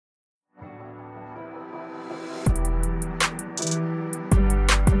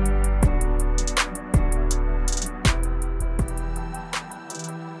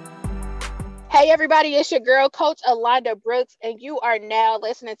Hey everybody, it's your girl, Coach Alonda Brooks, and you are now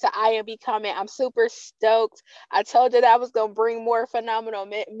listening to I Am Becoming. I'm super stoked. I told you that I was gonna bring more phenomenal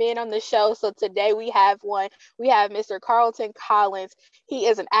men on the show, so today we have one. We have Mr. Carlton Collins. He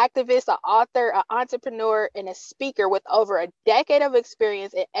is an activist, an author, an entrepreneur, and a speaker with over a decade of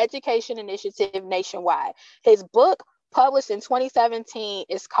experience in education initiative nationwide. His book, published in 2017,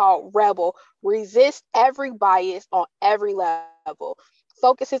 is called Rebel: Resist Every Bias on Every Level,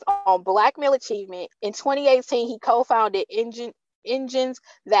 focuses on Black male achievement. In 2018, he co-founded Engines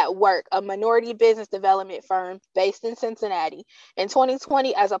That Work, a minority business development firm based in Cincinnati. In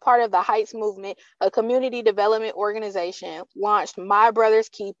 2020, as a part of the Heights movement, a community development organization, launched My Brother's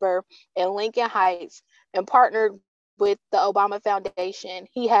Keeper in Lincoln Heights and partnered with the Obama Foundation.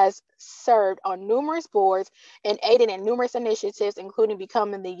 He has served on numerous boards and aided in numerous initiatives, including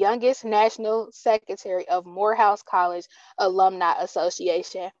becoming the youngest national secretary of Morehouse College Alumni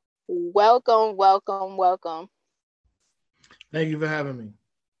Association. Welcome, welcome, welcome. Thank you for having me.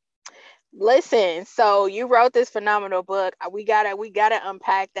 Listen, so you wrote this phenomenal book. We gotta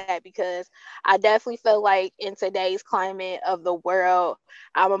unpack that because I definitely feel like in today's climate of the world,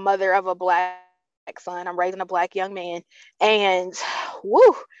 I'm a mother of a black son. I'm raising a black young man, and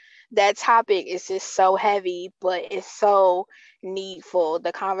woo, that topic is just so heavy, but it's so needful.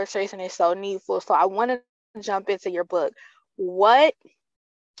 The conversation is so needful. So I want to jump into your book. What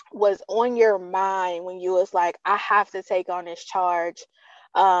was on your mind when you was like, I have to take on this charge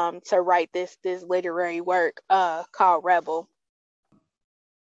to write this literary work called Rebel?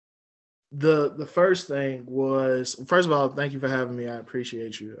 The first thing was, first of all, thank you for having me. I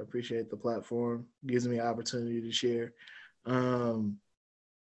appreciate you. I appreciate the platform. It gives me an opportunity to share. Um,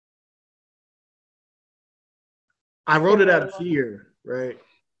 I You're wrote it out very of welcome. fear, right?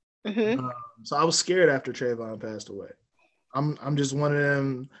 Hmm. So I was scared after Trayvon passed away. I'm just one of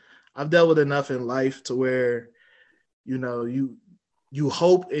them. I've dealt with enough in life to where you know you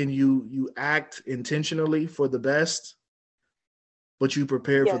hope and you act intentionally for the best, but you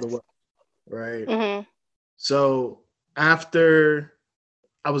prepare for the Yes. worst, right? Hmm. So after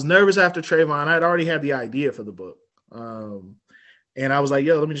I was nervous after Trayvon. I'd already had the idea for the book. Um, and I was like,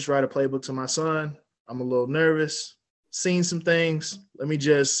 yo, let me just write a playbook to my son. I'm a little nervous, seen some things. Let me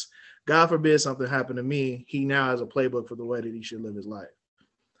just, God forbid something happened to me. He now has a playbook for the way that he should live his life.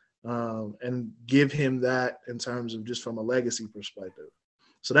 And give him that in terms of just from a legacy perspective.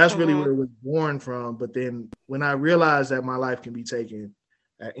 So that's really Hmm. where it was born from. But then when I realized that my life can be taken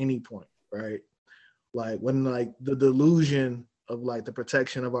at any point, right? Like when like the delusion of like the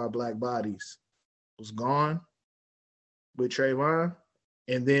protection of our black bodies was gone with Trayvon,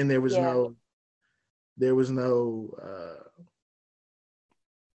 and then Yeah. there was no there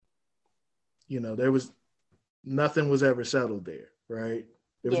was nothing was ever settled there, right?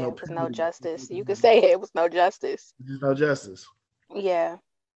 There was Yeah. no It was no penalty. justice. You could say it was no justice. There's no justice. Yeah.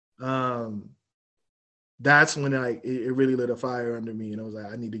 Um, that's when it really lit a fire under me, and I was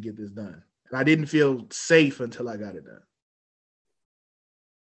like, I need to get this done. And I didn't feel safe until I got it done.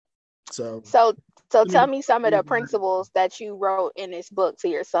 So, So give me tell me some of the principles that you wrote in this book to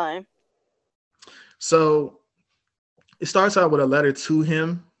your son. so it starts out with a letter to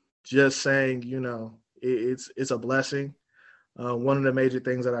him, just saying, it's a blessing. One of the major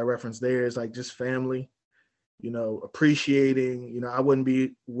things that I reference there is like just family, appreciating. I wouldn't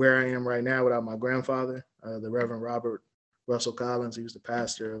be where I am right now without my grandfather, the Reverend Robert Russell Collins. He was the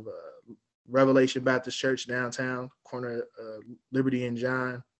pastor of Revelation Baptist Church downtown, corner Liberty and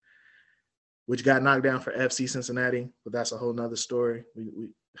John, which got knocked down for FC Cincinnati, but that's a whole nother story.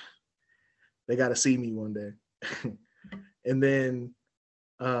 They got to see me one day. And then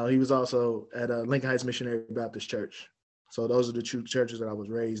he was also at Lincoln Heights Missionary Baptist Church. So those are the two churches that I was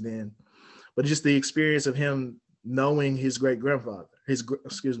raised in. But just the experience of him knowing his great grandfather, his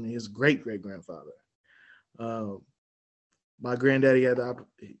great great grandfather. Um, my granddaddy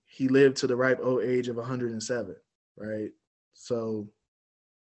he lived to the ripe old age of 107, right? So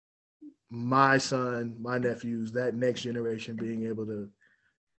my son, my nephews, that next generation being able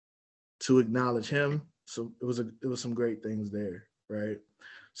to acknowledge him. So it was some great things there, right?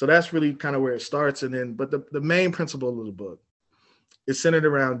 So that's really kind of where it starts. And then, but the main principle of the book is centered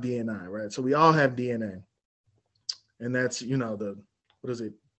around DNI, right? So we all have DNA. And that's, what is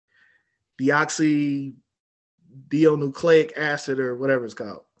it? Deoxy deonucleic acid or whatever it's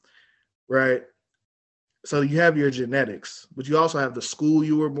called, right? So you have your genetics, but you also have the school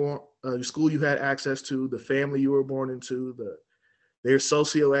you were born, the school you had access to, the family you were born into, their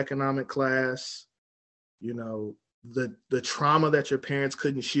socioeconomic class, the trauma that your parents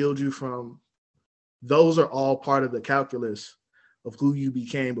couldn't shield you from. Those are all part of the calculus of who you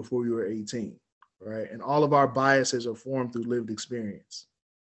became before you were 18, right? And all of our biases are formed through lived experience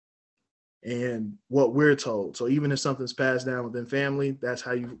and what we're told. So even if something's passed down within family, that's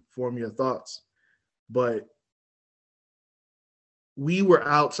how you form your thoughts. But we were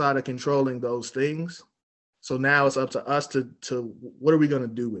outside of controlling those things. So now it's up to us to what are we going to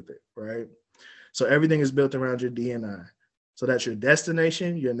do with it, right? So everything is built around your DNI. So that's your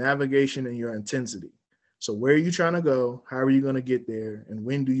destination, your navigation, and your intensity. So where are you trying to go? How are you going to get there? And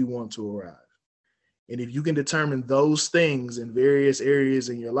when do you want to arrive? And if you can determine those things in various areas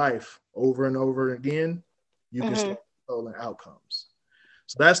in your life over and over again, you can start controlling outcomes.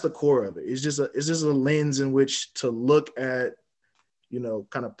 So that's the core of it. It's just a lens in which to look at,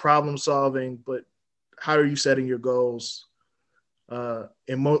 kind of problem solving, but how are you setting your goals?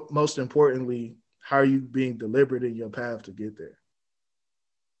 And most importantly, how are you being deliberate in your path to get there?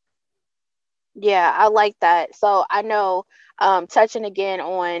 Yeah, I like that. So I know, touching again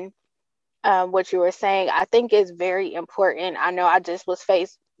on what you were saying, I think is very important. I know I just was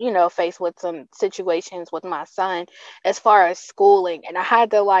faced with some situations with my son as far as schooling, and I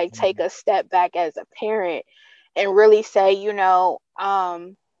had to like take a step back as a parent and really say,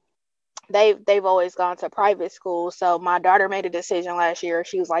 they've always gone to private school. So my daughter made a decision last year.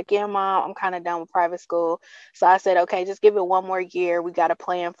 She was like, "Yeah, mom, I'm kind of done with private school." So I said, "Okay, just give it one more year. We got a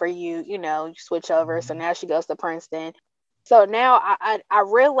plan for you. You switch over." So now she goes to Princeton. So now I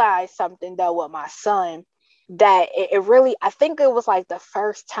realized something though with my son, that it really, I think it was like the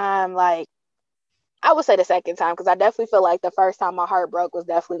first time, like I would say the second time, because I definitely feel like the first time my heart broke was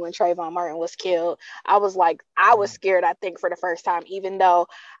definitely when Trayvon Martin was killed. I was scared, I think, for the first time, even though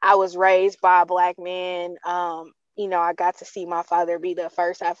I was raised by a Black man. I got to see my father be the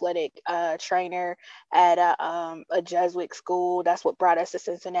first athletic trainer at a Jesuit school. That's what brought us to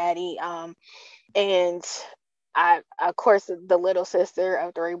Cincinnati. And I, of course, the little sister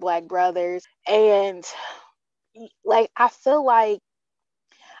of three Black brothers. And like, I feel like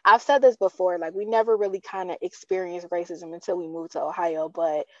I've said this before, like we never really kind of experienced racism until we moved to Ohio,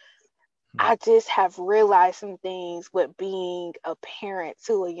 but I just have realized some things with being a parent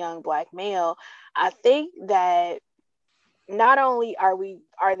to a young Black male. I think that not only are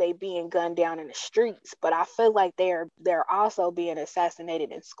they being gunned down in the streets, but I feel like they're also being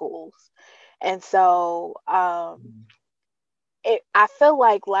assassinated in schools. And so I feel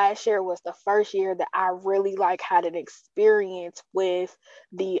like last year was the first year that I really like had an experience with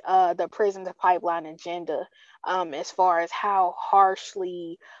the prison to pipeline agenda, as far as how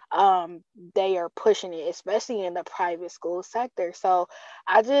harshly they are pushing it, especially in the private school sector. So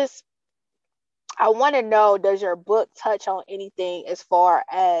I just I want to know, does your book touch on anything as far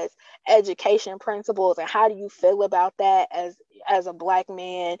as education principles, and how do you feel about that as a Black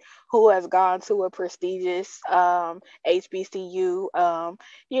man who has gone to a prestigious HBCU?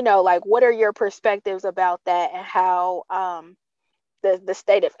 Like, what are your perspectives about that, and how the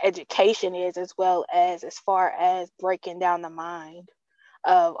state of education is, as far as breaking down the mind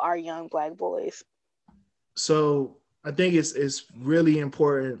of our young Black boys? So I think it's really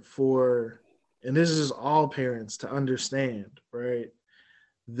important for, and this is all parents to understand, right,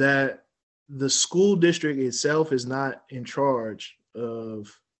 that the school district itself is not in charge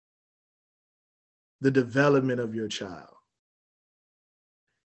of the development of your child.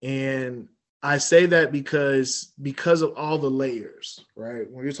 And I say that because of all the layers, right?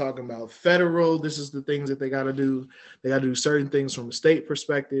 When you're talking about federal, this is the things that they got to do. They got to do certain things from a state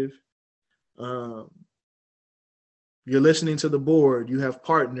perspective. You're listening to the board, you have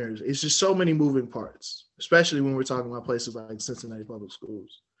partners. It's just so many moving parts, especially when we're talking about places like Cincinnati Public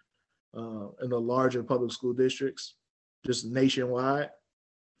Schools and the larger public school districts, just nationwide.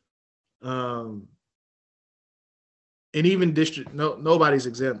 And even nobody's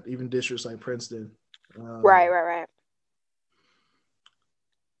exempt, even districts like Princeton. Right.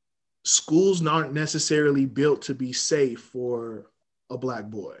 Schools aren't necessarily built to be safe for a Black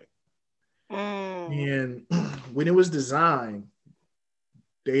boy. And when it was designed,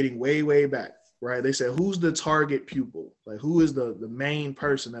 dating way, way back, right? They said, who's the target pupil? Like, who is the main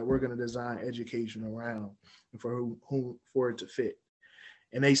person that we're going to design education around and for it to fit?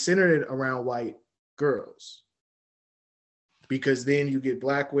 And they centered it around white girls, because then you get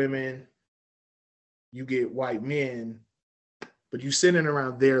Black women, you get white men, but you center it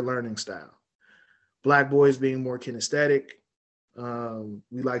around their learning style. Black boys being more kinesthetic.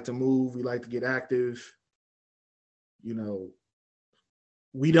 We like to move. We like to get active.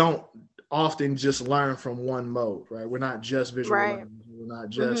 We don't often just learn from one mode, right? We're not just visual learners. We're not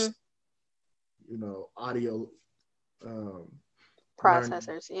just, audio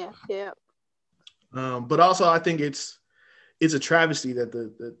processors. Learning. Yeah. But also, I think it's a travesty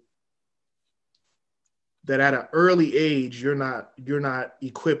that that at an early age, you're not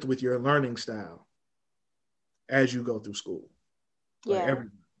equipped with your learning style as you go through school. Like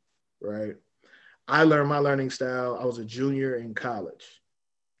everything, right? I learned my learning style. I was a junior in college.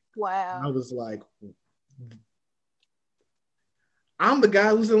 Wow. I was like, I'm the guy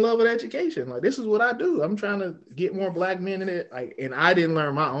who's in love with education. Like, this is what I do. I'm trying to get more Black men in it. Like, and I didn't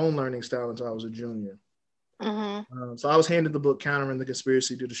learn my own learning style until I was a junior. So I was handed the book Countering the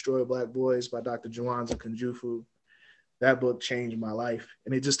Conspiracy to Destroy Black Boys by Dr. Jawanza Kunjufu. That book changed my life.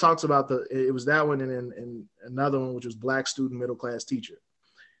 And it just talks about it was that one and another one, which was Black Student, Middle Class Teacher.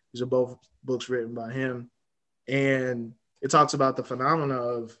 These are both books written by him. And it talks about the phenomena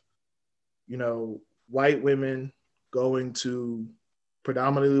of, white women going to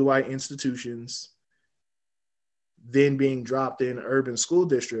predominantly white institutions, then being dropped in urban school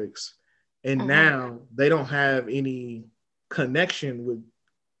districts. And now they don't have any connection with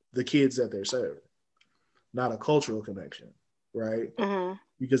the kids that they're serving. Not a cultural connection, right?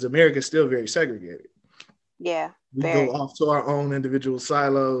 Because America is still very segregated. Yeah. We go off to our own individual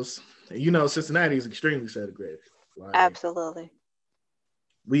silos. And, Cincinnati is extremely segregated. Like, absolutely.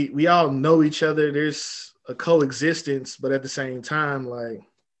 We all know each other. There's a coexistence, but at the same time, like,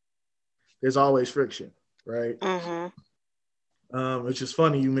 there's always friction, right? Which is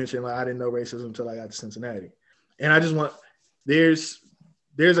funny you mentioned, like, I didn't know racism until I got to Cincinnati. And I just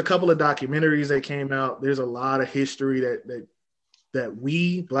there's a couple of documentaries that came out. There's a lot of history that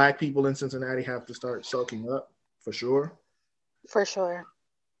we Black people in Cincinnati have to start soaking up, for sure. For sure.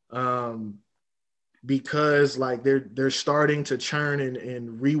 Because like they're starting to churn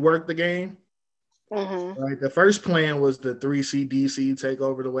and rework the game. Right. The first plan was the 3C/DC take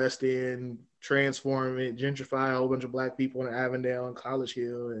over the West End, transform it, gentrify a whole bunch of Black people in Avondale and College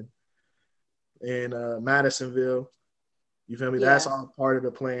Hill and Madisonville. You feel me? Yeah. That's all part of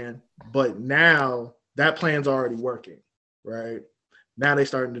the plan. But now that plan's already working, right? Now they're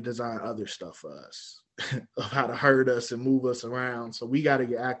starting to design other stuff for us of how to herd us and move us around. So we got to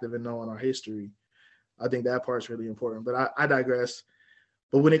get active in knowing our history. I think that part's really important. But I digress.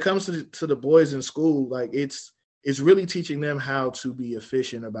 But when it comes to the boys in school, like it's really teaching them how to be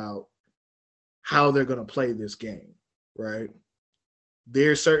efficient about how they're going to play this game, right?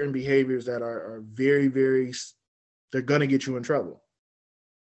 There's certain behaviors that are very, very, they're going to get you in trouble.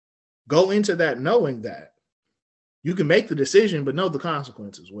 Go into that knowing that you can make the decision, but know the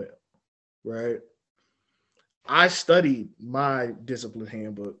consequences well, right? I studied my discipline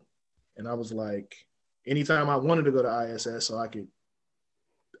handbook, and I was like, anytime I wanted to go to ISS so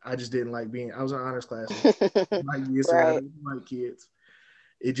I just didn't like I was in honors classes, right. Like kids.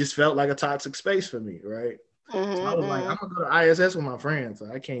 It just felt like a toxic space for me, right? So I was like, I'm gonna go to ISS with my friends.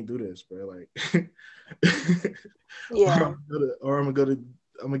 Like, I can't do this, bro. Like, yeah. Or I'm gonna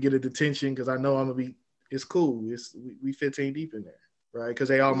get a detention because I know I'm gonna be. It's cool. We 15 deep in there, right? Because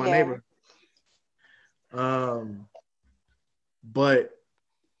they all my neighbor. But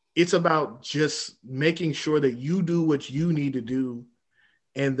it's about just making sure that you do what you need to do,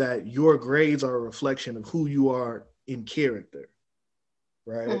 and that your grades are a reflection of who you are in character,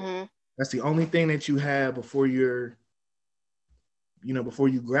 right? That's the only thing that you have before before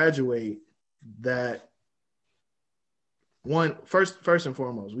you graduate. That first and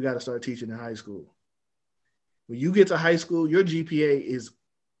foremost, we got to start teaching in high school. When you get to high school, your GPA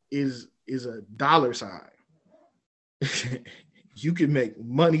is a dollar sign. You can make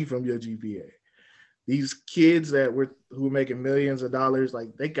money from your GPA. These kids who are making millions of dollars,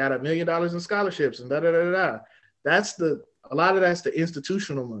 like they got $1 million in scholarships and a lot of that's the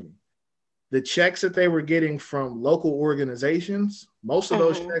institutional money. The checks that they were getting from local organizations, most of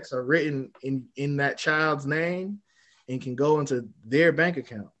those checks are written in that child's name and can go into their bank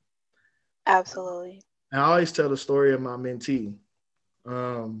account. Absolutely. And I always tell the story of my mentee.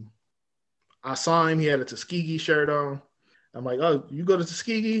 I saw him, he had a Tuskegee shirt on. I'm like, oh, you go to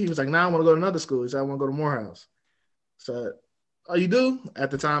Tuskegee? He was like, nah, I want to go to another school. He said, I want to go to Morehouse. So, oh, you do?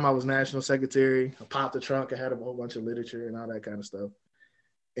 At the time, I was national secretary. I popped the trunk. I had a whole bunch of literature and all that kind of stuff.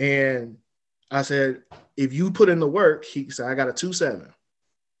 And I said, if you put in the work, he said, I got a 2.7.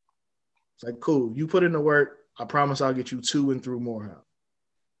 It's like, cool. You put in the work, I promise I'll get you to and through Morehouse.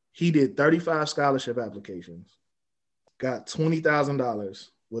 He did 35 scholarship applications, got $20,000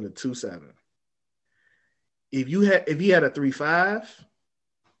 with a 2.7. If he had a 3.5,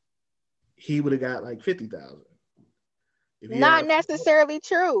 he would have got like 50,000. Not necessarily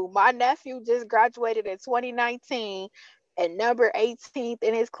true. My nephew just graduated in 2019 and number 18th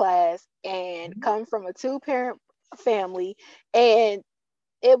in his class and come from a 2-parent family. And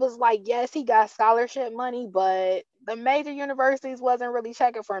it was like, yes, he got scholarship money, but the major universities wasn't really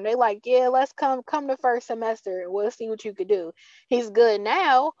checking for him. They like, yeah, let's come the first semester and we'll see what you could do. He's good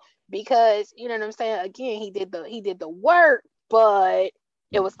now because you know what I'm saying. Again, he did the work, but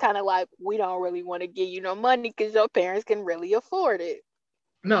it was kind of like, we don't really want to give you no money because your parents can really afford it.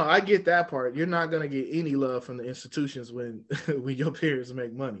 No, I get that part. You're not gonna get any love from the institutions when when your parents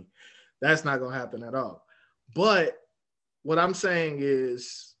make money. That's not gonna happen at all. But what I'm saying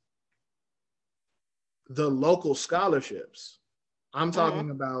is the local scholarships. I'm talking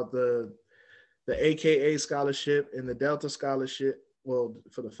about the AKA scholarship and the Delta scholarship. Well,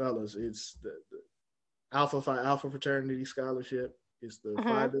 for the fellas, it's the Alpha Phi Alpha fraternity scholarship. It's the Phi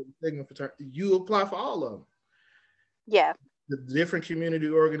Delta Sigma fraternity. You apply for all of them. Yeah. The different community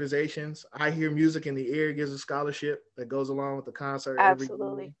organizations. I Hear Music in the Air gives a scholarship that goes along with the concert.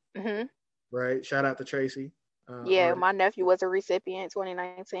 Absolutely. Every year. Right. Shout out to Tracy. Yeah, artist. my nephew was a recipient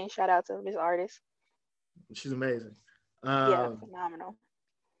 2019. Shout out to Miss Artist. She's amazing. Yeah, phenomenal.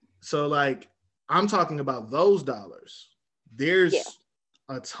 So like, I'm talking about those dollars. There's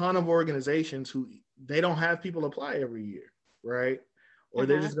a ton of organizations who they don't have people apply every year, right? Or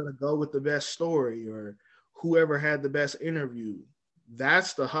they're just gonna go with the best story or whoever had the best interview.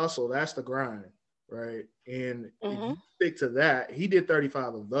 That's the hustle. That's the grind, right? And if you stick to that, he did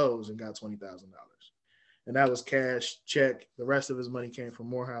 35 of those and got $20,000. And that was cash, check. The rest of his money came from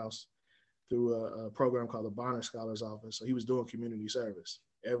Morehouse through a program called the Bonner Scholars Office. So he was doing community service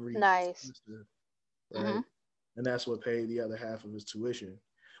every semester, right? And that's what paid the other half of his tuition.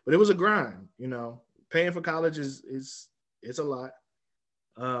 But it was a grind, you know. Paying for college is a lot.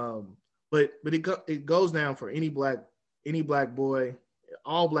 But it goes down for any black boy,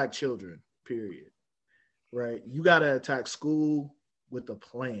 all black children, period. Right? You got to attack school with a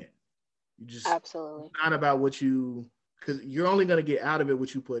plan. You just absolutely. It's not about what you, because you're only going to get out of it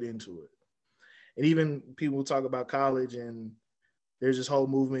what you put into it. And even people talk about college and there's this whole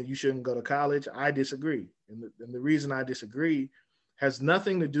movement, you shouldn't go to college. I disagree. And the reason I disagree has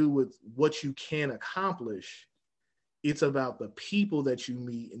nothing to do with what you can accomplish. It's about the people that you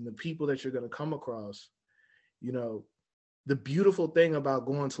meet and the people that you're going to come across. You know, the beautiful thing about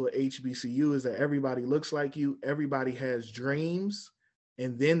going to a HBCU is that everybody looks like you. Everybody has dreams.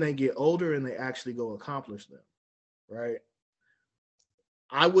 And then they get older and they actually go accomplish them, right?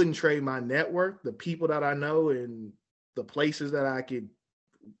 I wouldn't trade my network, the people that I know and the places that I could,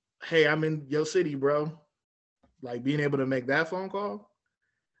 hey, I'm in your city, bro. Like being able to make that phone call,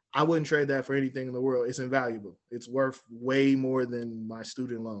 I wouldn't trade that for anything in the world. It's invaluable. It's worth way more than my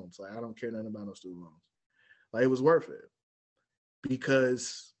student loans. Like I don't care nothing about no student loans. Like it was worth it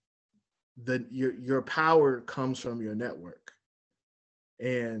because your power comes from your network.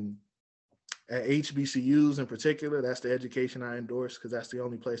 And at HBCUs in particular, that's the education I endorse because that's the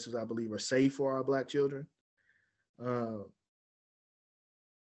only places I believe are safe for our Black children. A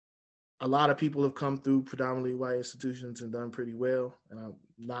lot of people have come through predominantly white institutions and done pretty well. And I'm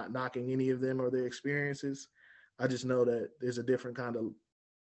not knocking any of them or their experiences. I just know that there's a different kind of,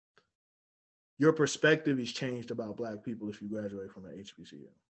 your perspective is changed about Black people if you graduate from an HBCU.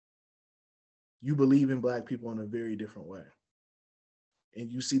 You believe in Black people in a very different way. And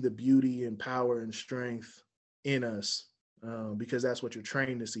you see the beauty and power and strength in us because that's what you're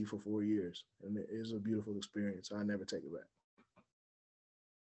trained to see for 4 years. And it is a beautiful experience. So I never take it back.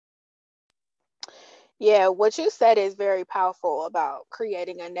 Yeah, what you said is very powerful about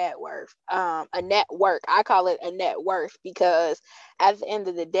creating a network. I call it a net worth because at the end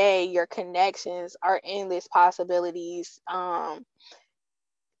of the day, your connections are endless possibilities.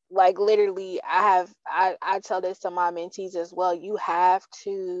 Like literally, I tell this to my mentees as well. You have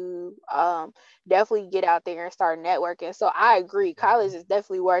to definitely get out there and start networking. So I agree, college is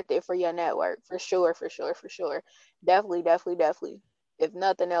definitely worth it for your network, for sure. Definitely. If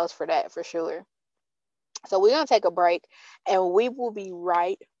nothing else for that, for sure. So we're gonna take a break, and we will be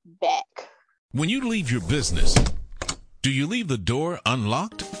right back. When you leave your business, do you leave the door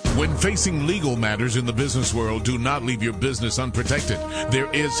unlocked? When facing legal matters in the business world, do not leave your business unprotected. There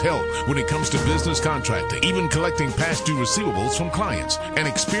is help when it comes to business contracting, even collecting past due receivables from clients. An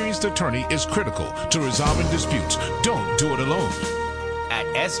experienced attorney is critical to resolving disputes. Don't do it alone. At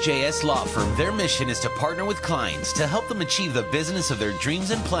SJS Law Firm, their mission is to partner with clients to help them achieve the business of their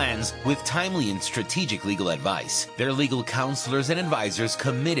dreams and plans with timely and strategic legal advice. Their legal counselors and advisors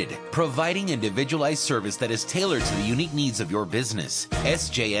committed, providing individualized service that is tailored to the unique needs of your business.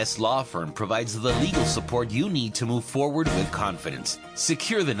 SJS Law Firm provides the legal support you need to move forward with confidence.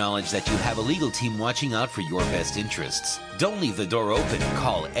 Secure the knowledge that you have a legal team watching out for your best interests. Don't leave the door open.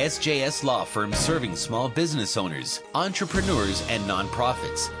 Call SJS Law Firm, serving small business owners, entrepreneurs, and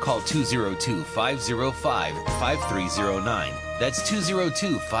nonprofits. Call 202-505-5309. That's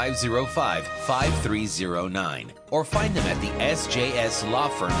 202-505-5309. Or find them at the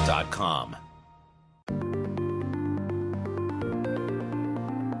sjslawfirm.com.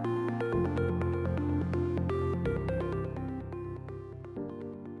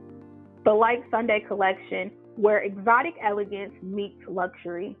 The Like Sunday collection, where exotic elegance meets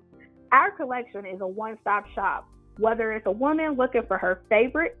luxury. Our collection is a one-stop shop, whether it's a woman looking for her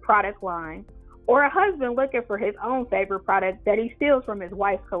favorite product line or a husband looking for his own favorite product that he steals from his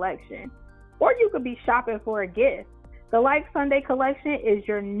wife's collection. Or you could be shopping for a gift. The Like Sunday collection is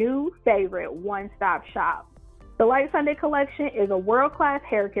your new favorite one-stop shop. The Like Sunday collection is a world-class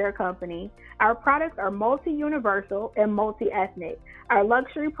hair care company. Our products are multi-universal and multi-ethnic. Our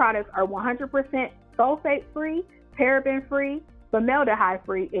luxury products are 100% sulfate-free, paraben-free,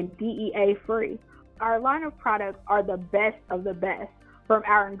 formaldehyde-free, and DEA-free. Our line of products are the best of the best, from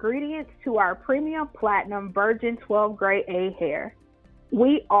our ingredients to our premium platinum virgin 12 grade A hair.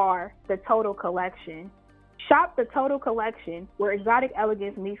 We are the Total Collection. Shop the Total Collection, where exotic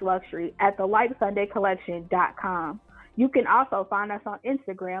elegance meets luxury, at thelikesundaycollection.com. You can also find us on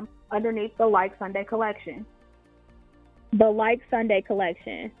Instagram underneath the Like Sunday Collection. The Like Sunday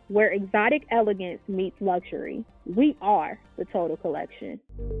Collection, where exotic elegance meets luxury. We are the Total Collection.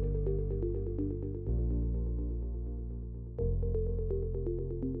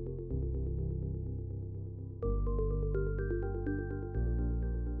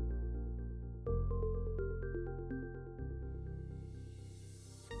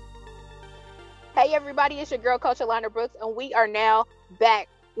 Hey everybody, it's your girl Coach Alana Brooks, and we are now back.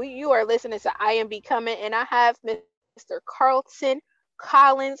 You are listening to I Am Becoming, and I have Mr. Carlton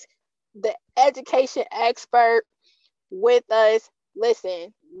Collins, the education expert, with us.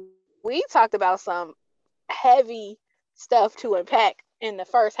 Listen, we talked about some heavy stuff to unpack in the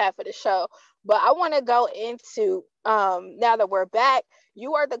first half of the show, but I want to go into, now that we're back,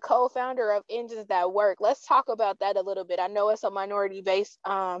 you are the co-founder of Engines That Work. Let's talk about that a little bit. I know it's a minority-based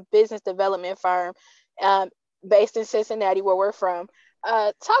business development firm based in Cincinnati, where we're from.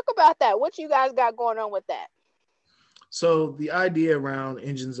 Talk about that. What you guys got going on with that? So the idea around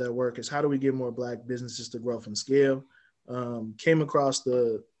Engines That Work is, how do we get more Black businesses to grow and scale? Came across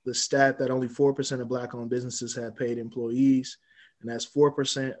the stat that only 4% of Black-owned businesses have paid employees, and that's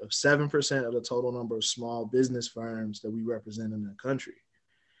 4% of 7% of the total number of small business firms that we represent in the country.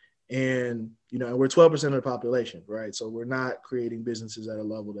 And, and we're 12% of the population, right? So we're not creating businesses at a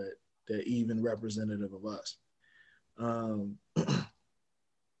level that even representative of us.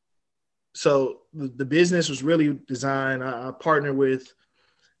 So the business was really designed. I partnered with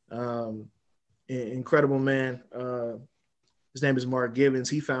an incredible man. His name is Mark Gibbons.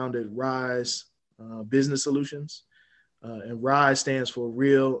 He founded Rise Business Solutions. And RISE stands for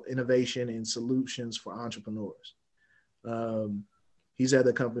Real Innovation and Solutions for Entrepreneurs. He's had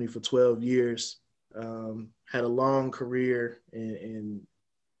the company for 12 years, had a long career in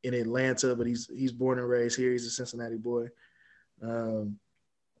Atlanta, but he's born and raised here. He's a Cincinnati boy.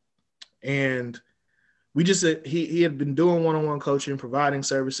 And we just, he had been doing one-on-one coaching, providing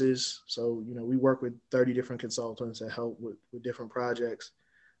services. So, we work with 30 different consultants that help with different projects.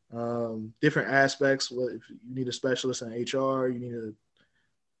 Different aspects. If you need a specialist in HR, you need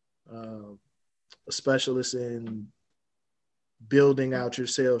a specialist in building out your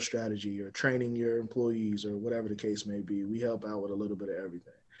sales strategy or training your employees or whatever the case may be. We help out with a little bit of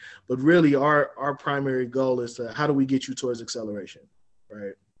everything. But really our primary goal is how do we get you towards acceleration,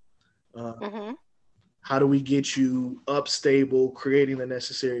 right? How do we get you up stable, creating the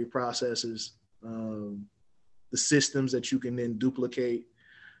necessary processes, the systems that you can then duplicate.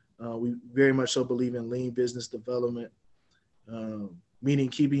 We very much so believe in lean business development, meaning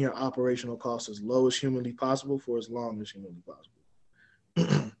keeping your operational costs as low as humanly possible for as long as humanly possible,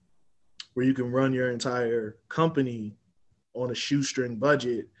 where you can run your entire company on a shoestring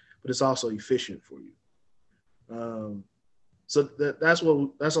budget, but it's also efficient for you. So that's a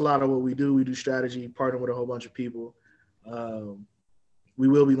lot of what we do. We do strategy, partner with a whole bunch of people. We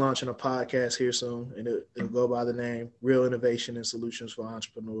will be launching a podcast here soon, and it'll go by the name Real Innovation and Solutions for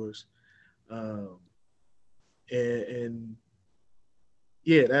Entrepreneurs. And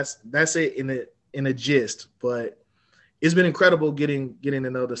yeah, that's it in a gist. But it's been incredible getting to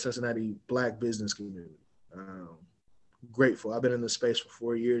know the Cincinnati Black business community. Grateful. I've been in the space for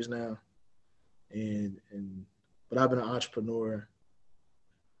 4 years now, but I've been an entrepreneur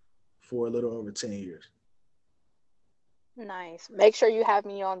for a little over 10 years. Nice. Make sure you have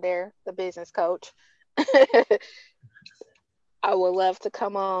me on there, the business coach. I would love to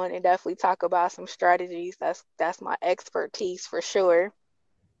come on and definitely talk about some strategies. That's my expertise for sure.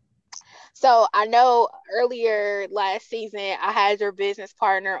 So I know earlier last season I had your business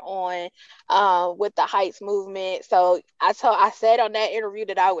partner on with the Heights movement. So I said on that interview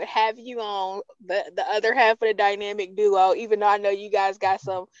that I would have you on the other half of the dynamic duo, even though I know you guys got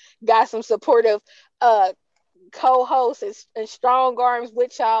some supportive uh co-hosts and strong arms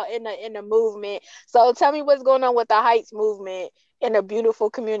with y'all in the movement. So tell me what's going on with the Heights movement in the beautiful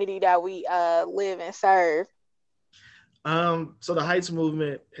community that we live and serve. So the Heights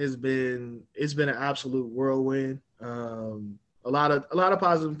movement it's been an absolute whirlwind. A lot of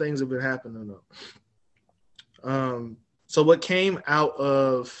positive things have been happening though. So what came out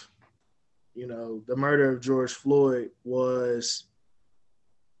of, the murder of George Floyd was,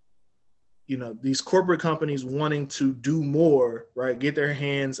 these corporate companies wanting to do more, right? Get their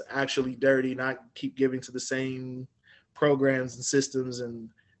hands actually dirty, not keep giving to the same programs and systems, and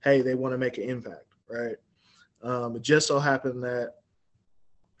hey, they want to make an impact, right? It just so happened that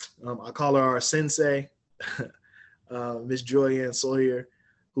I call her our sensei, Miss Joyanne Sawyer,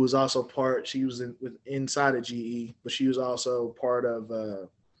 who was also she was inside of GE, but she was also part of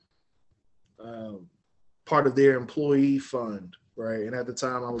their employee fund, right? And at the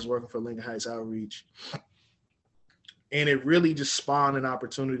time, I was working for Lincoln Heights Outreach, and it really just spawned an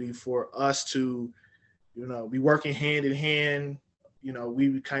opportunity for us to, be working hand in hand. We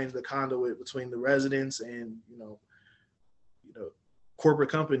became the conduit between the residents and, corporate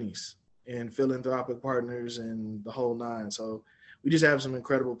companies and philanthropic partners and the whole nine. So we just have some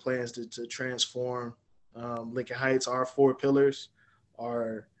incredible plans to transform Lincoln Heights. Our 4 pillars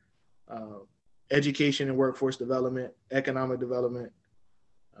are education and workforce development, economic development,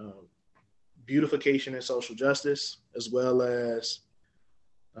 beautification and social justice, as well as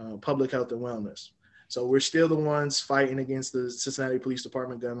public health and wellness. So we're still the ones fighting against the Cincinnati Police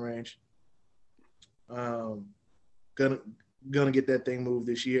Department gun range. Gonna get that thing moved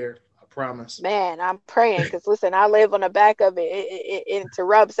this year. I promise. Man, I'm praying because listen, I live on the back of it. It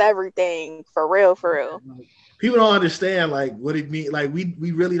interrupts everything for real, for real. People don't understand like what it means. Like we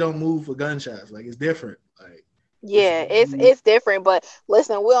really don't move for gunshots. Like it's different. Like Yeah, it's different, but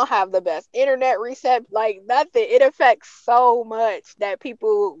listen, we don't have the best internet reset, like nothing. It affects so much that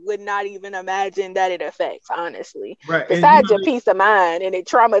people would not even imagine that it affects, honestly. right. Besides your peace of mind and it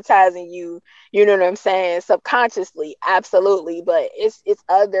traumatizing you, you know what I'm saying, subconsciously, absolutely. But it's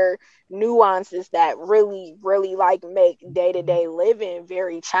other nuances that really, really like make day-to-day living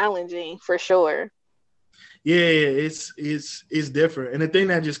very challenging for sure. Yeah, it's different. And the thing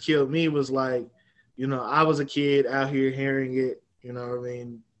that just killed me was like, I was a kid out here hearing it, you know what I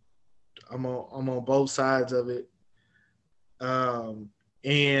mean? I'm on both sides of it. And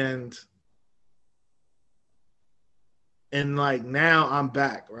like now I'm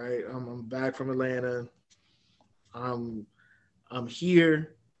back, right? I'm back from Atlanta. I'm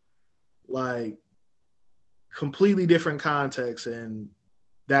here, like completely different context, and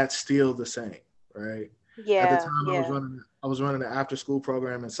that's still the same, right? Yeah. At the time yeah. I was running an after school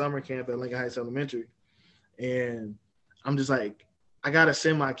program and summer camp at Lincoln Heights Elementary. And I'm just like, I gotta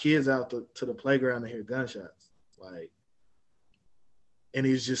send my kids out to the playground to hear gunshots. Like, and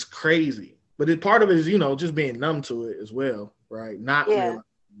it's just crazy. But part of it is, just being numb to it as well, right? Not realizing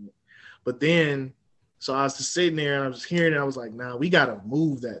it. But then, so I was just sitting there and I was just hearing it. I was like, nah, we gotta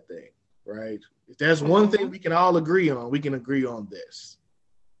move that thing, right? If there's one thing we can all agree on, we can agree on this.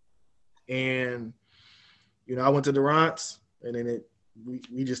 And I went to Durant's, and then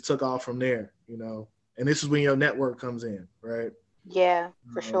we just took off from there, And this is when your network comes in, right? Yeah,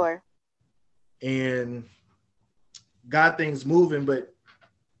 for sure. And got things moving, and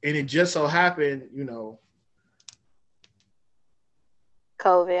it just so happened,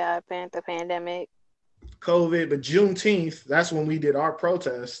 COVID happened, the pandemic. COVID, but Juneteenth, that's when we did our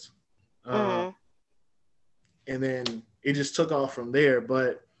protest. And then it just took off from there.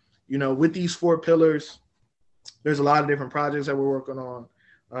 But, with these 4 pillars, there's a lot of different projects that we're working on.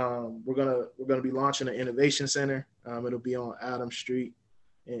 We're gonna be launching an innovation center. It'll be on Adams Street,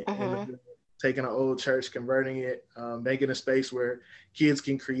 and taking an old church, converting it, making a space where kids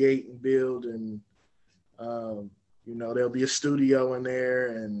can create and build, and there'll be a studio in there,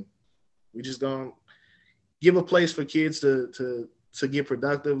 and we just gonna give a place for kids to get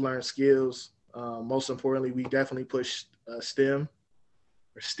productive, learn skills. Most importantly, we definitely push STEM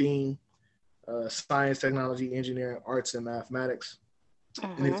or STEAM. Science, technology, engineering, arts, and mathematics.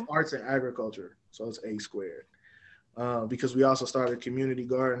 And it's arts and agriculture, so it's A squared. Because we also started a community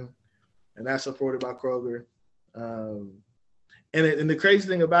garden, and that's supported by Kroger. And the crazy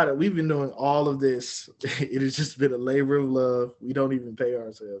thing about it, we've been doing all of this. It has just been a labor of love. We don't even pay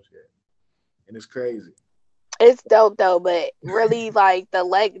ourselves yet, and it's crazy. It's dope though, but really like the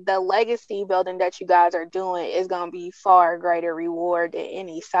legacy building that you guys are doing is gonna be far greater reward than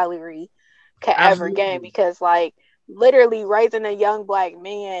any salary could ever gain, Absolutely. because like literally raising a young black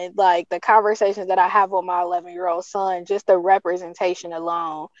man, like the conversations that I have with my 11-year-old son, just the representation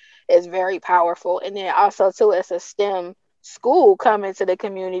alone is very powerful. And then also too, it's a STEM school coming to the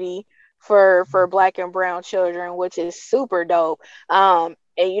community for black and brown children, which is super dope. And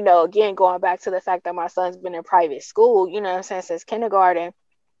again, going back to the fact that my son's been in private school, what I'm saying, since kindergarten,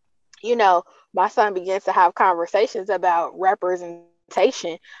 you know, my son begins to have conversations about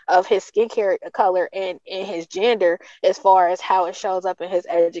representation of his skincare color and his gender, as far as how it shows up in his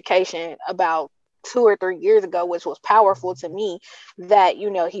education, about 2 or 3 years ago, which was powerful to me, that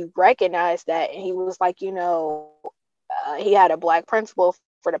he recognized that, and he was like, he had a black principal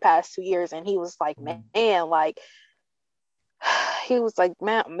for the past 2 years, and he was like, man, like, he was like,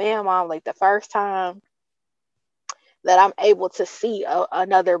 man, mom, like the first time that I'm able to see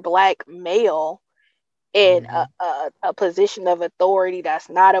another black male in a position of authority that's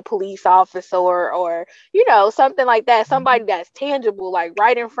not a police officer, or something like that, somebody that's tangible, like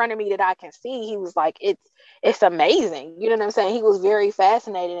right in front of me that I can see. He was like, it's amazing. You know what I'm saying? He was very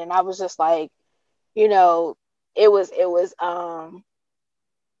fascinated, and I was just like, you know it was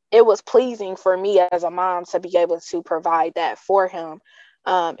it was pleasing for me as a mom to be able to provide that for him,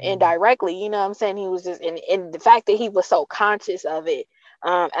 indirectly. You know what I'm saying? He was just, and the fact that he was so conscious of it,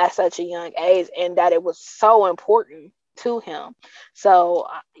 at such a young age, and that it was so important to him. So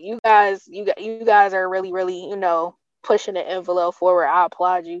you guys are really, really, pushing the envelope forward. I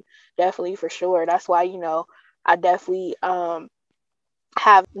applaud you, definitely, for sure. That's why, I definitely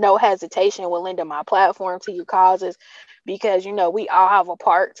have no hesitation with lending my platform to your causes, because we all have a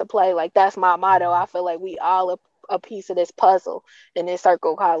part to play. Like, that's my motto. I feel like we all a piece of this puzzle in this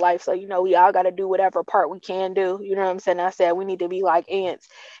circle called life. So we all got to do whatever part we can do. You know what I'm saying? I said we need to be like ants.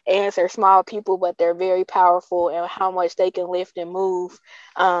 Ants are small people, but they're very powerful, and how much they can lift and move,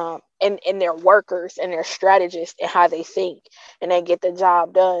 and they're workers, and they're strategists in how they think, and they get the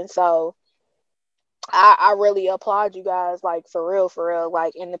job done. So I really applaud you guys, like, for real,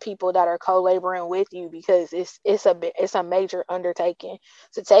 like, and the people that are co-laboring with you, because it's a major undertaking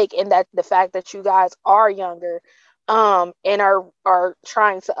to take, and that the fact that you guys are younger, and are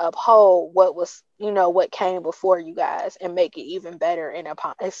trying to uphold what was, what came before you guys, and make it even better, and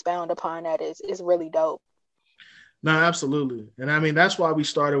expound upon that, is really dope. No, absolutely. And I mean, that's why we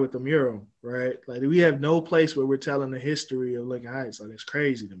started with the mural, right? Like, we have no place where we're telling the history of Lincoln Heights. Like, it's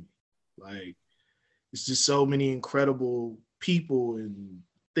crazy to me. Like, it's just so many incredible people and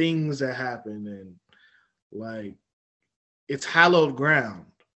things that happen. And like, it's hallowed ground,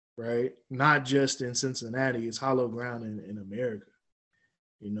 right? Not just in Cincinnati, it's hallowed ground in America.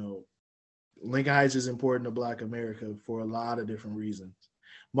 You know, Lincoln Heights is important to Black America for a lot of different reasons.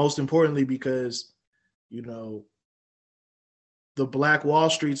 Most importantly, because, you know, the Black Wall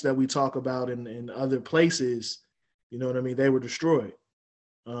Streets that we talk about in other places, you know what I mean? They were destroyed.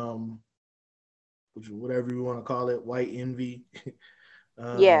 Um, whatever you want to call it, white envy,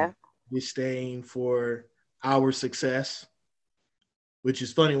 Yeah. disdain for our success, which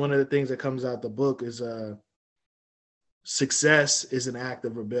is funny. One of the things that comes out the book is success is an act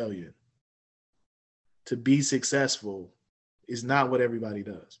of rebellion. To be successful is not what everybody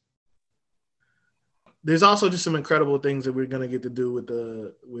does. There's also just some incredible things that we're going to get to do with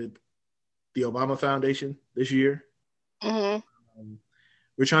the Obama Foundation this year. We're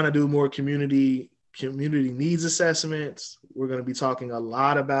trying to do more community needs assessments. We're going to be talking a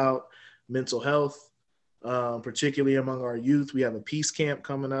lot about mental health, particularly among our youth. We have a peace camp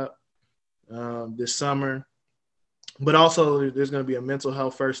coming up this summer, but also there's going to be a mental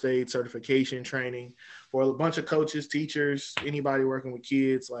health first aid certification training for a bunch of coaches, teachers, anybody working with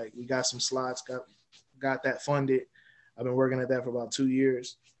kids. Like, we got some slots, got that funded. I've been working at that for about 2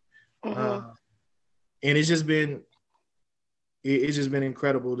 years. And it's just been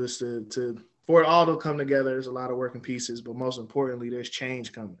incredible just to for it all to come together. There's a lot of working pieces, but most importantly, there's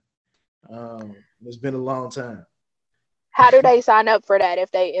change coming. It's been a long time. How do they sign up for that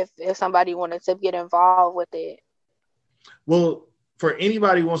if somebody wanted to get involved with it? Well, for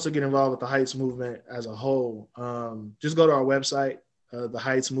anybody who wants to get involved with the Heights movement as a whole, just go to our website,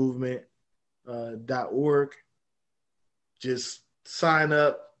 theheightsmovement.org. Just sign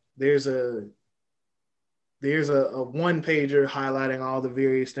up. There's a one pager highlighting all the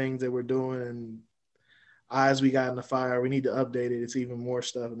various things that we're doing, and eyes we got in the fire. We need to update it. It's even more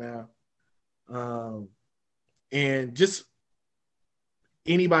stuff now. And just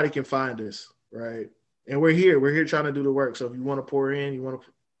anybody can find us, right? And we're here trying to do the work. So if you want to pour in, you want to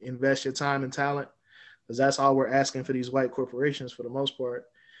invest your time and talent, because that's all we're asking for these white corporations for the most part.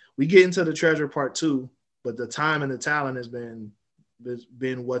 We get into the treasure part too, but the time and the talent has been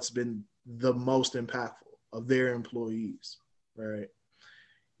what's been the most impactful of their employees, right?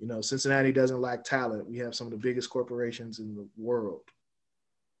 You know, Cincinnati doesn't lack talent. We have some of the biggest corporations in the world.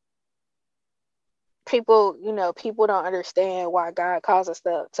 People, people don't understand why God calls us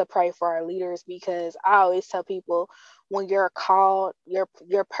to pray for our leaders, because I always tell people, when you're called, your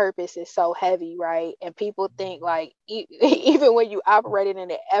purpose is so heavy, right? And people think like even when you operated in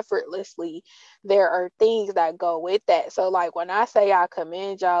it effortlessly, there are things that go with that. So like when I say I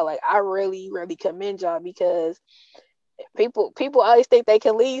commend y'all, like I really, really commend y'all, because people always think they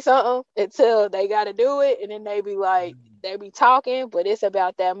can lead something until they got to do it, and then they be like, they be talking, but it's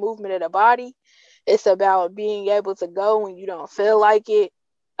about that movement of the body. It's about being able to go when you don't feel like it,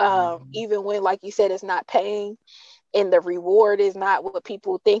 even when, like you said, it's not paying and the reward is not what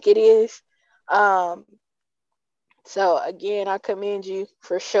people think it is. So again, I commend you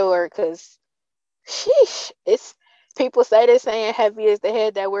for sure, because sheesh, it's people say they're saying heavy is the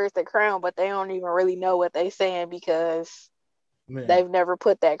head that wears the crown, but they don't even really know what they're saying, because they've never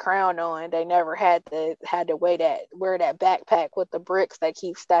put that crown on. They never had to wear that backpack with the bricks that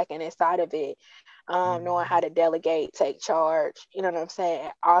keep stacking inside of it. Knowing how to delegate, take charge. You know what I'm saying?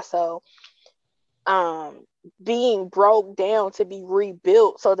 Also, being broke down to be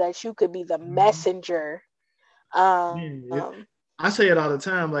rebuilt so that you could be the messenger. I say it all the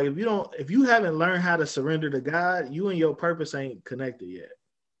time. Like if you haven't learned how to surrender to God, you and your purpose ain't connected yet.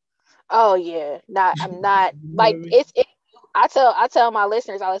 Oh yeah, I'm not like I tell my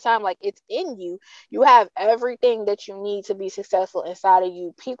listeners all the time, like, it's in you. You have everything that you need to be successful inside of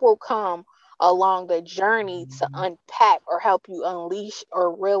you. People come along the journey to unpack or help you unleash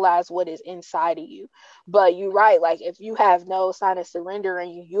or realize what is inside of you. But you're right, like if you have no sign of surrender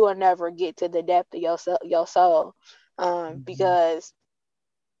in you, you will never get to the depth of your soul. Because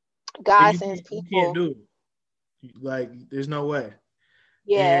God sends You can't people. do it. Like there's no way.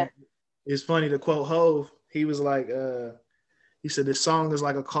 Yeah. And it's funny to quote Hove. He was like, he said, "This song is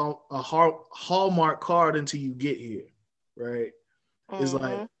like a Hallmark card until you get here, right?" It's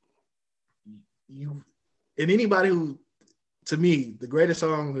like you, and anybody who, to me, the greatest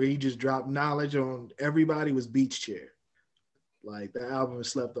song where he just dropped knowledge on everybody was Beach Chair. Like the album is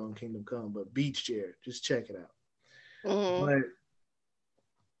slept on, Kingdom Come, but Beach Chair, just check it out. But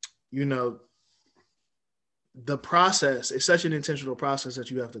you know, the process is such an intentional process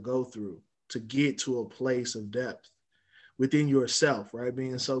that you have to go through to get to a place of depth within yourself, right?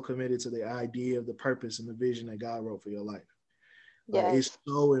 Being so committed to the idea of the purpose and the vision that God wrote for your life. Like, it's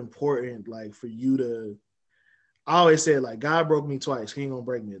so important, like, for you to, I always say, like, God broke me twice. He ain't gonna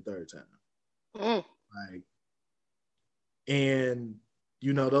break me a third time. Like, and,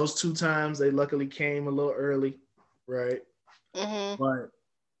 you know, those 2 times, they luckily came a little early, right? But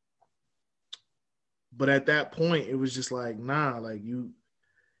at that point, it was just like, nah, like, you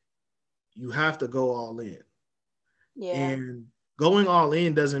have to go all in. Yeah. And going all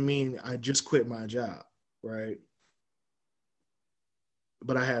in doesn't mean I just quit my job, right?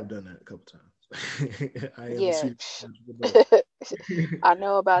 But I have done that a couple times. I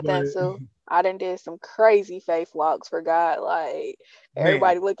know about that too. I done did some crazy faith walks for God. Like,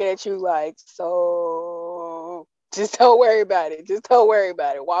 everybody looking at you like, so just don't worry about it. Just don't worry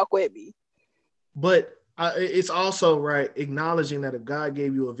about it. Walk with me. But it's also, right, acknowledging that if God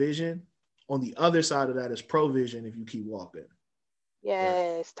gave you a vision, on the other side of that is provision if you keep walking.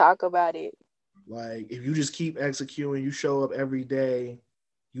 Yes, right? Talk about it. Like, if you just keep executing, you show up every day,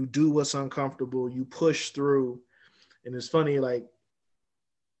 you do what's uncomfortable, you push through. And it's funny, like,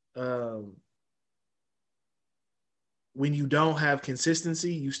 when you don't have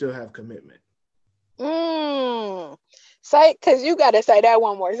consistency, you still have commitment. Say, because you got to say that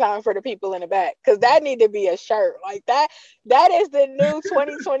one more time for the people in the back, because that need to be a shirt. Like, that is the new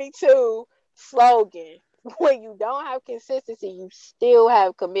 2022 slogan. When you don't have consistency, you still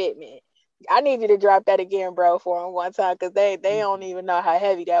have commitment. I need you to drop that again, bro, for them one time, because they don't even know how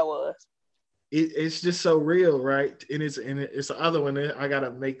heavy that was. It's just so real, right? And it's the other one. I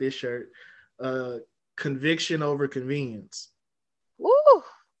gotta make this shirt. Conviction over convenience. Woo!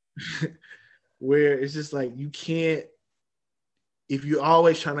 Where it's just like, you can't, if you're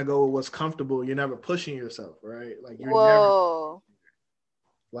always trying to go with what's comfortable, you're never pushing yourself, right? Like, you're never,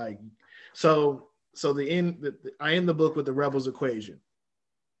 like, so I end the book with the Rebels equation.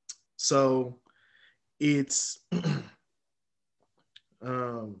 So it's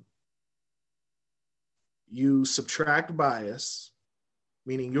you subtract bias,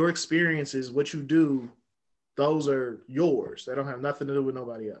 meaning your experiences, what you do, those are yours. They don't have nothing to do with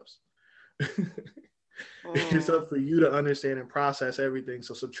nobody else. It's up for you to understand and process everything.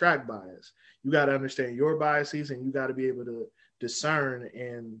 So subtract bias. You got to understand your biases, and you got to be able to discern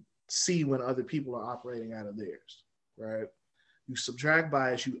and see when other people are operating out of theirs, right? You subtract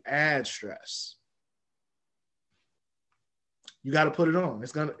bias, you add stress. You got to put it on.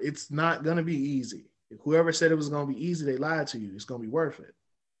 It's not gonna be easy. If whoever said it was gonna be easy, they lied to you. It's gonna be worth it.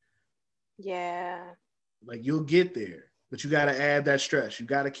 Yeah. Like, you'll get there, but you got to add that stress. You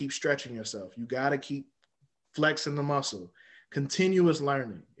got to keep stretching yourself. You got to keep flexing the muscle. Continuous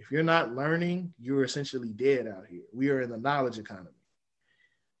learning. If you're not learning, you're essentially dead out here. We are in the knowledge economy.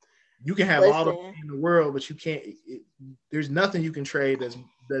 You can have all the money in the world, but you can't. There's nothing you can trade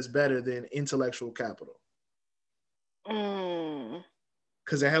that's better than intellectual capital.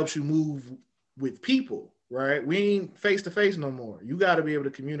 Because it helps you move with people, right? We ain't face to face no more. You got to be able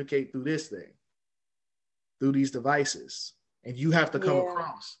to communicate through this thing, through these devices, and you have to come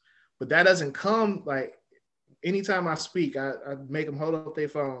across. But that doesn't come, like, anytime I speak, I make them hold up their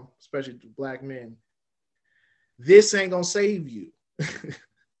phone, especially Black men. This ain't gonna save you.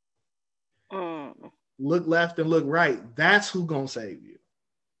 Look left and look right. That's who gonna save you.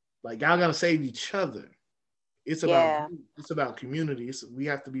 Like, y'all gonna save each other. It's about community. We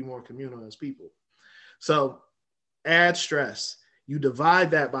have to be more communal as people. So add stress. You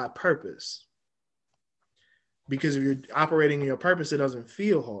divide that by purpose. Because if you're operating in your purpose, it doesn't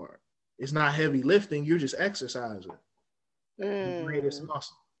feel hard. It's not heavy lifting. You're just exercising the greatest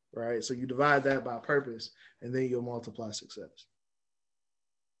muscle, right? So you divide that by purpose, and then you'll multiply success.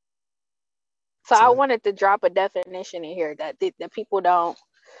 So I wanted to drop a definition in here that people don't.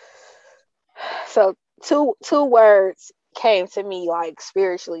 So two words came to me, like,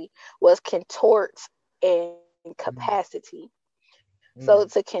 spiritually, was contort and capacity. So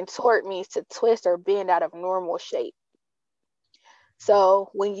to contort means to twist or bend out of normal shape. So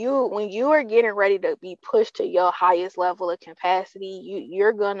when you are getting ready to be pushed to your highest level of capacity,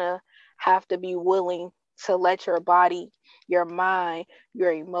 you're gonna have to be willing to let your body, your mind,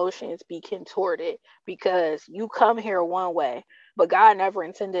 your emotions be contorted, because you come here one way, but God never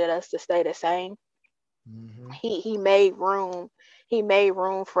intended us to stay the same. He made room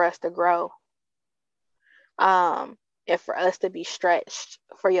for us to grow. And for us to be stretched.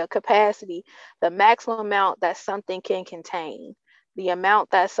 For your capacity, the maximum amount that something can contain, the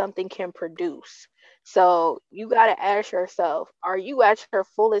amount that something can produce. So you got to ask yourself, are you at your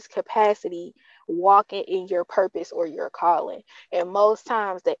fullest capacity walking in your purpose or your calling? And most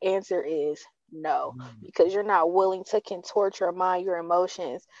times the answer is no, because you're not willing to contort your mind, your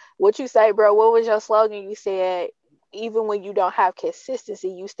emotions. What you say, bro? What was your slogan? You said, even when you don't have consistency,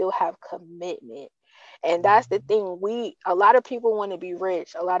 you still have commitment. And that's the thing. A lot of people want to be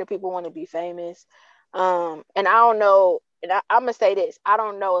rich. A lot of people want to be famous. And I don't know. And I'm going to say this. I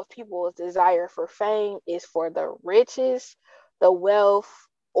don't know if people's desire for fame is for the riches, the wealth,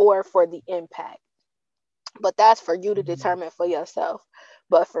 or for the impact. But that's for you to determine for yourself.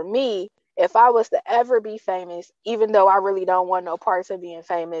 But for me, if I was to ever be famous, even though I really don't want no parts of being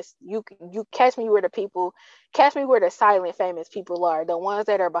famous, you catch me where the silent famous people are, the ones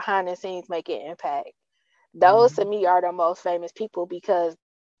that are behind the scenes making impact. Those to me are the most famous people, because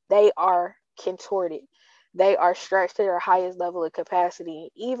they are contorted. They are stretched to their highest level of capacity,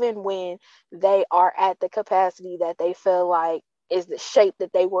 even when they are at the capacity that they feel like is the shape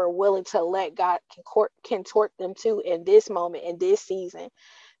that they were willing to let God contort them to in this moment, in this season.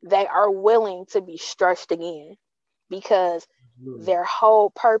 They are willing to be stretched again, because their whole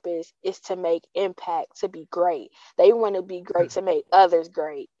purpose is to make impact, to be great. They want to be great to make others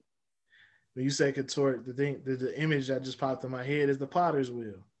great. When you say contort, the image that just popped in my head is the potter's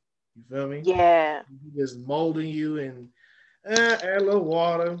wheel. You feel me? Yeah. Just molding you and add a little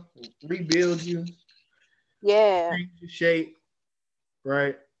water, rebuild you. Yeah. Change your shape,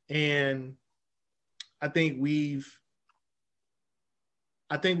 right? And I think we've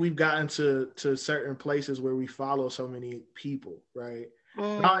gotten to certain places where we follow so many people, right?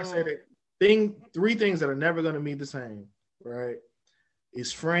 Now I say that three things that are never going to be the same, right?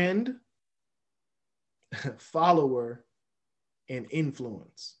 Is friend, follower, and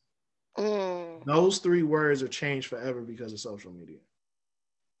influence. Those three words are changed forever because of social media.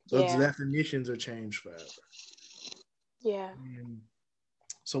 Those definitions are changed forever. Yeah. And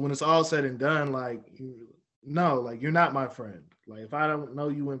so when it's all said and done, like, you're not my friend. Like, if I don't know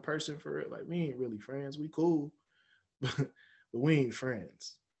you in person for it, like, we ain't really friends. We cool, but we ain't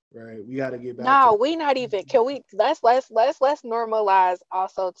friends, right? We got to get back. No, we not even. Can we? Let's normalize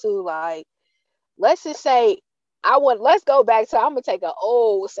also too. Like, let's just say let's go back to, I'm gonna take an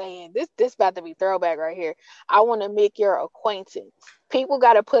old saying. This about to be throwback right here. I want to make your acquaintance. People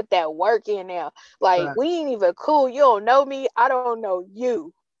got to put that work in now. Like, Right. we ain't even cool. You don't know me. I don't know you.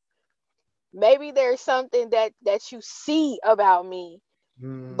 Maybe there's something that you see about me,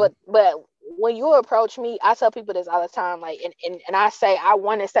 Mm, but when you approach me, I tell people this all the time. Like, and I say, I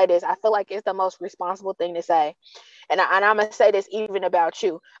want to say this. I feel like it's the most responsible thing to say, and I'm gonna say this even about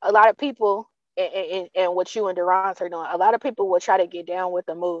you. A lot of people, and what you and Durant are doing, a lot of people will try to get down with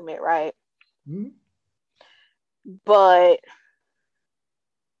the movement, right? mm, But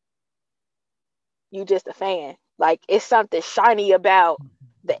you just a fan. Like, it's something shiny about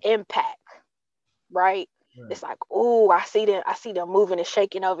the impact, right? right. It's like, oh, I see them moving and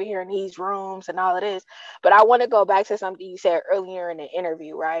shaking over here in these rooms and all of this. But I want to go back to something you said earlier in the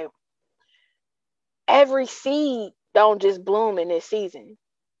interview, right? Every seed don't just bloom in this season.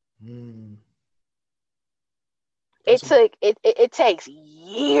 Mm. It That's a took it takes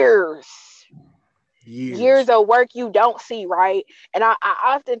years years. of work you don't see, right? And I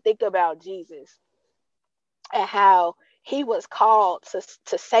often think about Jesus and how he was called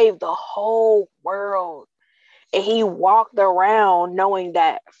to save the whole world. And he walked around knowing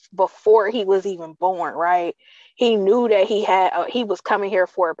that before he was even born, right? He knew that he was coming here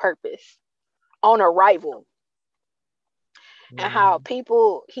for a purpose on arrival. And how Mm,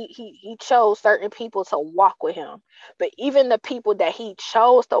 people he chose certain people to walk with him. But even the people that he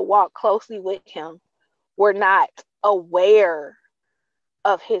chose to walk closely with him were not aware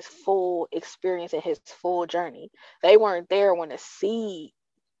of his full experience and his full journey. They weren't there when the seed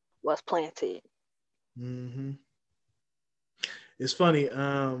was planted. hmm It's funny.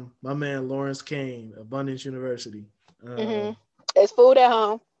 My man Lawrence Kane, Abundance University. Mm-hmm. Um, There's food at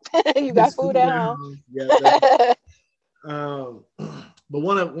home. You got his food food at at home. home. Yeah, that's um. But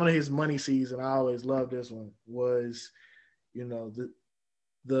one of his money seeds, and I always loved this one, was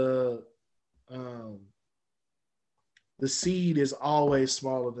the um the seed is always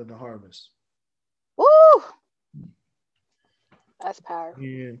smaller than the harvest. Woo! That's powerful.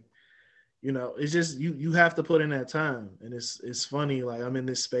 And it's just you have to put in that time. And it's funny, like I'm in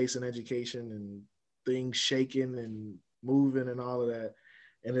this space in education and things shaking and moving and all of that.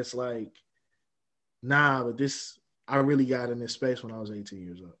 And it's like, nah, but this I really got in this space when I was 18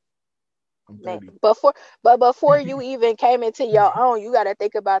 years old. I'm Man, 30. before you even came into your own, you got to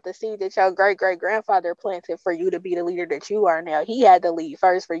think about the seed that your great grandfather planted for you to be the leader that you are now. He had to lead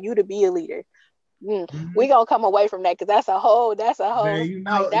first for you to be a leader. We Mhm. gonna come away from that because that's a whole Man, like you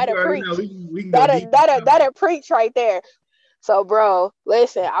that'll already know preach. we can go That'll deep. that'll that'll preach right there. So, bro,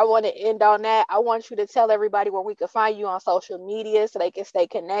 listen, I want to end on that. I want you to tell everybody where we can find you on social media so they can stay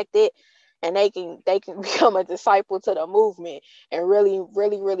connected and they can become a disciple to the movement and really,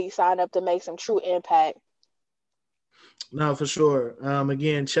 really, really sign up to make some true impact. No, for sure.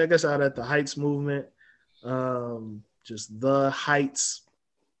 Again, check us out at the Heights Movement. Just the Heights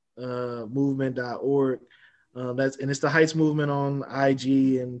movement.org. It's the Heights Movement on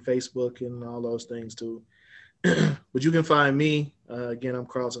IG and Facebook and all those things too. But you can find me again. I'm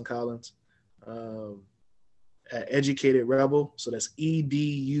Carlton Collins at Educated Rebel. So that's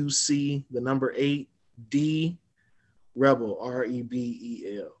EDUC the number 8D Rebel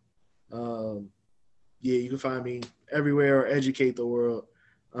REBEL. Yeah, you can find me everywhere or educate the world.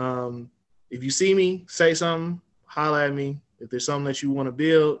 If you see me, say something, holler at me. If there's something that you want to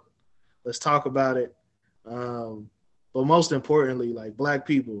build, let's talk about it. But most importantly, like Black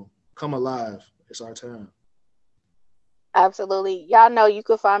people, come alive. It's our time. Absolutely. Y'all know you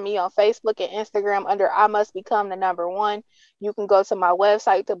can find me on Facebook and Instagram under I Must Become the Number One. You can go to my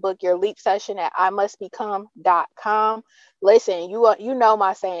website to book your leap session at imustbecome.com. Listen, you know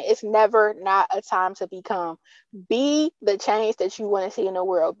my saying, it's never not a time to become. Be the change that you want to see in the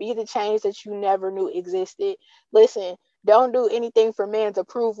world. Be the change that you never knew existed. Listen, don't do anything for man's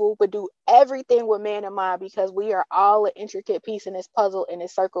approval, but do everything with man in mind because we are all an intricate piece in this puzzle in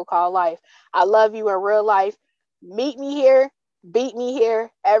this circle called life. I love you in real life. Meet me here, beat me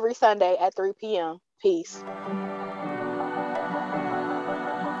here every Sunday at 3 p.m. Peace.